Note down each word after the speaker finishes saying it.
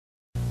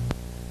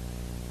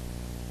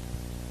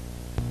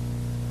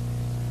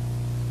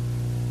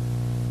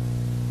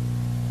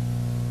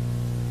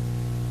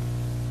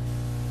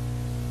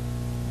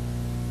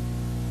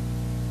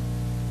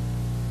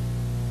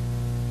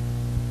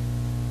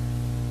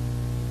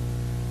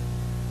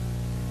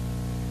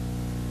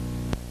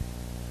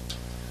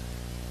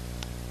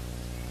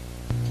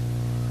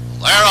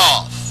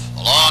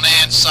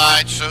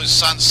inside, True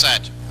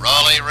Sunset.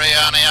 Rolly Ree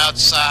on the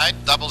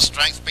outside, double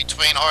strength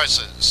between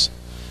horses.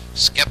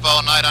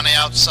 Skippo Knight on the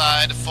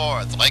outside,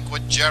 fourth.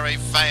 Lakewood Jerry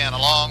Fan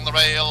along the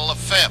rail,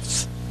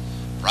 fifth.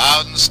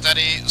 Proud and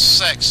Steady,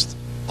 sixth.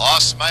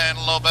 Bossman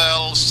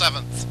Lobell,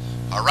 seventh.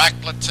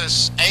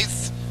 Heraclitus,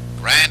 eighth.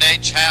 Grand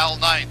H. Hal,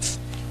 ninth.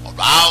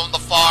 Around the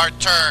far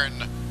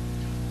turn,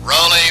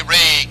 Rolly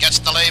Ree gets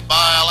the lead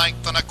by a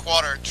length and a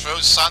quarter. True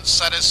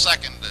Sunset is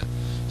second.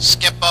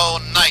 Skippo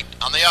Knight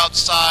on the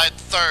outside,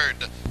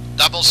 third.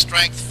 Double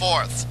strength,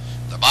 fourth.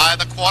 They're by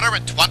the quarter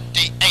in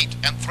 28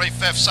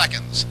 3/5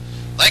 seconds.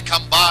 They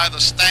come by the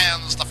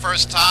stands the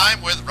first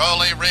time with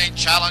Rolly Ree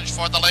challenged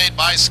for the lead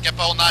by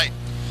Skippo Knight.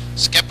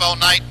 Skippo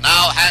Knight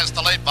now has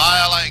the lead by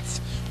a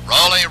length.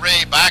 Rolly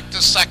Ree back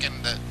to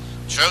second.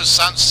 True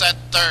Sunset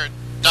third.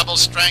 Double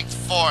strength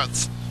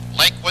fourth.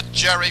 Lakewood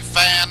Jerry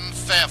Fan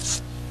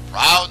fifth.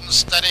 Proud and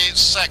Steady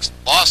sixth.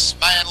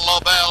 Bossman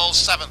Lobell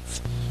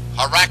seventh.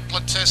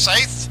 Heraclitus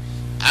eighth.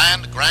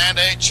 And Grand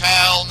H.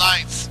 Hal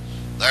ninth.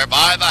 They're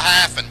by the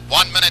half in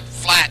 1 minute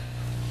flat.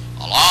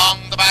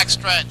 Along the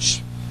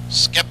backstretch,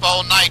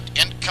 Skippo Knight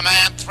in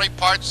command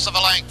 3/4 of a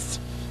length.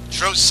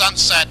 True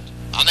Sunset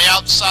on the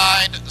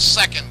outside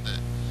second.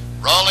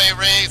 Rolly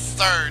Ree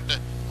third.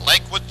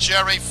 Lakewood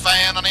Jerry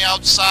Fan on the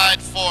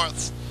outside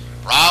fourth.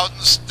 Proud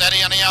and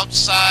Steady on the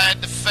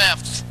outside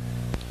fifth.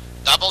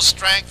 Double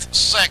strength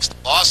sixth.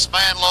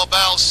 Bossman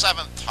Lobell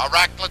seventh.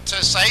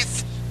 Heraclitus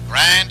eighth.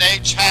 Grand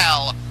H.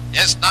 Hal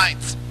is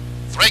ninth.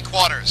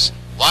 3/4,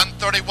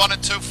 1:31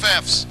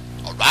 2/5.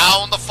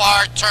 Around the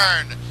far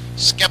turn,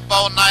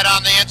 Skippo Knight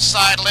on the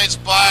inside leads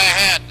by a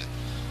head.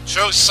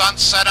 True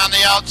Sunset on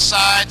the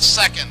outside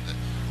second.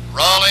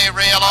 Rolly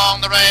Ree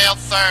along the rail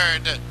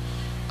third.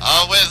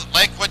 With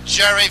Lakewood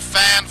Jerry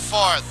Fan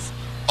fourth.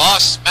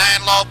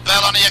 Bossman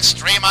Lobell on the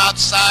extreme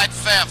outside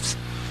fifth.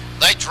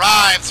 They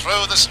drive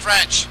through the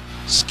stretch.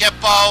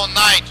 Skippo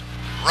Knight,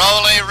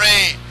 Rolly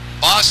Ree,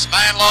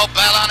 Bossman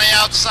Lobell on the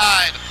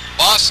outside.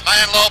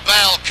 Bossman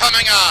Lobell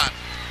coming on.